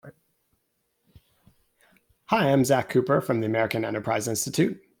Hi, I'm Zach Cooper from the American Enterprise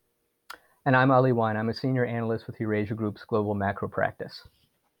Institute. And I'm Ali Wine. I'm a senior analyst with Eurasia Group's Global Macro Practice.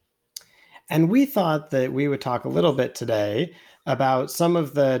 And we thought that we would talk a little bit today about some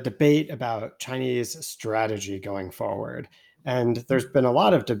of the debate about Chinese strategy going forward. And there's been a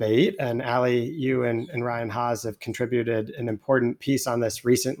lot of debate, and Ali, you and Ryan Haas have contributed an important piece on this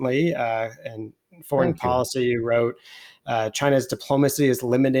recently. In Foreign Thank you. Policy, you wrote, China's diplomacy is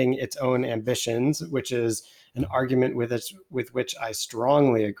limiting its own ambitions, which is an argument with which I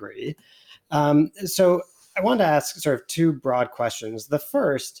strongly agree. So I wanted to ask sort of two broad questions. The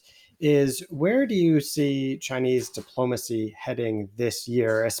first is, where do you see Chinese diplomacy heading this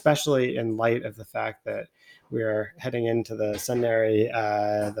year, especially in light of the fact that we are heading into the centenary,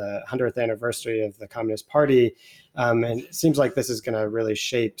 the 100th anniversary of the Communist Party? And it seems like this is going to really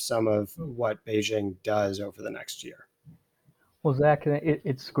shape some of what Beijing does over the next year. Well, Zach,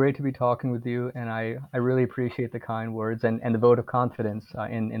 it's great to be talking with you, and I really appreciate the kind words and the vote of confidence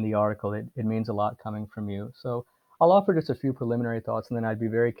in the article. It means a lot coming from you. So I'll offer just a few preliminary thoughts, and then I'd be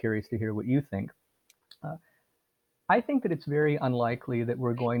very curious to hear what you think. Uh, I think that it's very unlikely that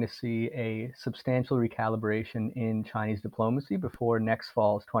we're going to see a substantial recalibration in Chinese diplomacy before next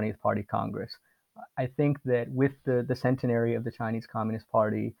fall's 20th Party Congress. I think that with the centenary of the Chinese Communist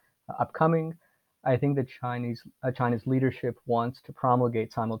Party upcoming, I think that China's leadership wants to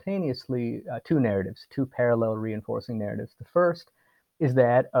promulgate simultaneously two narratives, two parallel reinforcing narratives. The first is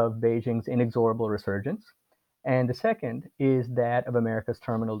that of Beijing's inexorable resurgence, and the second is that of America's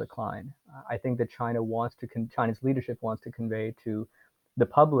terminal decline. I think that China's leadership wants to convey to the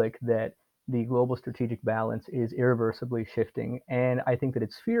public that the global strategic balance is irreversibly shifting. And I think that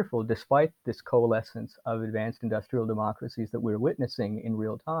it's fearful, despite this coalescence of advanced industrial democracies that we're witnessing in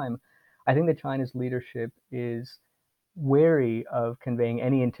real time. I think that China's leadership is wary of conveying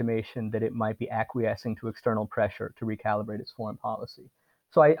any intimation that it might be acquiescing to external pressure to recalibrate its foreign policy.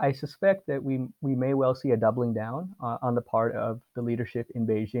 So I suspect that we may well see a doubling down on the part of the leadership in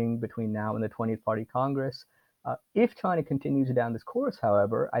Beijing between now and the 20th Party Congress. If China continues down this course,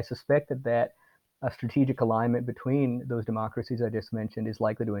 however, I suspect that a strategic alignment between those democracies I just mentioned is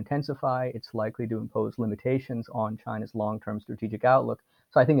likely to intensify. It's likely to impose limitations on China's long-term strategic outlook.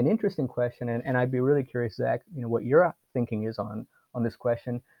 So I think an interesting question, and I'd be really curious, Zach, what your thinking is on this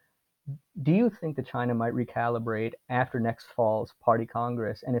question. Do you think that China might recalibrate after next fall's Party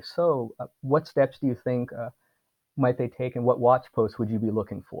Congress? And if so, what steps do you think might they take, and what watch posts would you be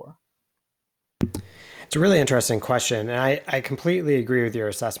looking for? It's a really interesting question, and I completely agree with your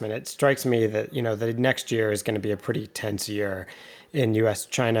assessment. It strikes me that the next year is going to be a pretty tense year in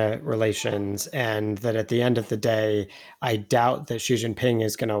U.S.-China relations, and that at the end of the day, I doubt that Xi Jinping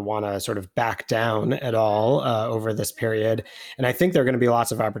is going to want to sort of back down at all over this period. And I think there are going to be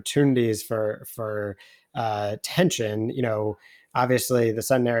lots of opportunities for tension. Obviously the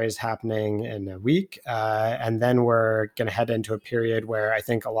centenary is happening in a week, and then we're going to head into a period where I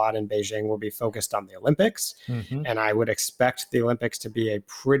think a lot in Beijing will be focused on the Olympics. Mm-hmm. And I would expect the Olympics to be a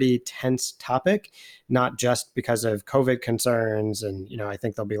pretty tense topic, not just because of COVID concerns. And, I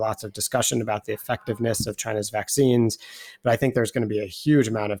think there'll be lots of discussion about the effectiveness of China's vaccines, but I think there's going to be a huge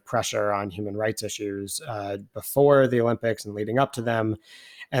amount of pressure on human rights issues before the Olympics and leading up to them.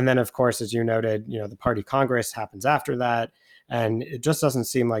 And then, of course, as you noted, the Party Congress happens after that. And it just doesn't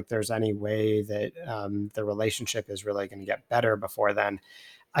seem like there's any way that the relationship is really going to get better before then.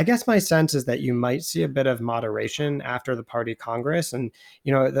 I guess my sense is that you might see a bit of moderation after the Party Congress, and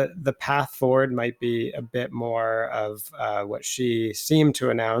the path forward might be a bit more of what she seemed to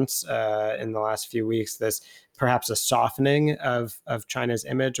announce in the last few weeks. This perhaps a softening of China's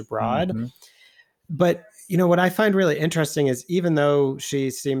image abroad. Mm-hmm. But what I find really interesting is, even though she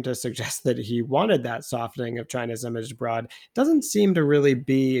seemed to suggest that he wanted that softening of China's image abroad, it doesn't seem to really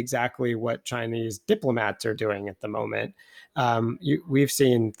be exactly what Chinese diplomats are doing at the moment. We've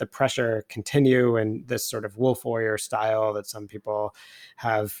seen the pressure continue in this sort of wolf warrior style that some people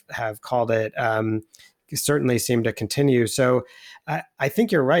have called it. Certainly seem to continue. So I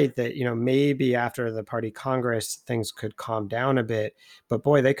think you're right that, maybe after the Party Congress, things could calm down a bit. But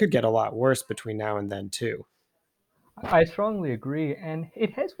boy, they could get a lot worse between now and then, too. I strongly agree, and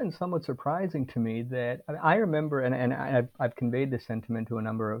it has been somewhat surprising to me that I remember, and I've conveyed this sentiment to a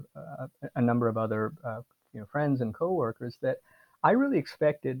number of other friends and coworkers, that I really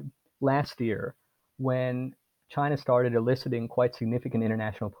expected last year, when China started eliciting quite significant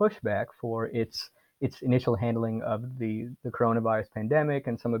international pushback for its initial handling of the coronavirus pandemic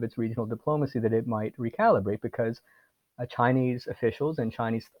and some of its regional diplomacy, that it might recalibrate, because Chinese officials and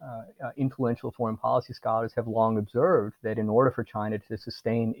Chinese influential foreign policy scholars have long observed that in order for China to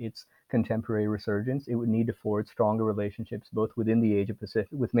sustain its contemporary resurgence, it would need to forge stronger relationships both within the Asia Pacific,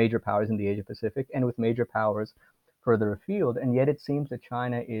 with major powers in the Asia Pacific, and with major powers further afield. And yet it seems that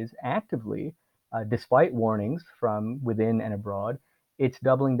China is actively, despite warnings from within and abroad, it's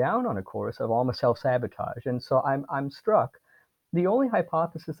doubling down on a course of almost self-sabotage. And so I'm struck. The only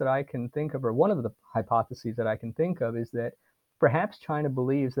hypothesis that I can think of, or one of the hypotheses that I can think of, is that perhaps China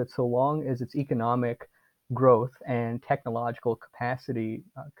believes that so long as its economic growth and technological capacity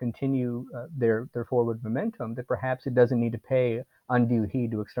continue their forward momentum, that perhaps it doesn't need to pay undue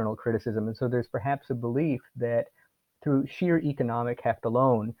heed to external criticism. And so there's perhaps a belief that through sheer economic heft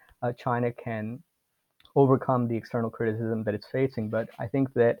alone, China can overcome the external criticism that it's facing. But I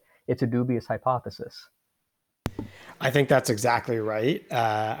think that it's a dubious hypothesis. I think that's exactly right.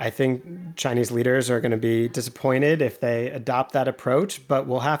 I think Chinese leaders are going to be disappointed if they adopt that approach, but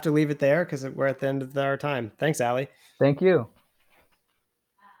we'll have to leave it there because we're at the end of our time. Thanks, Ali. Thank you.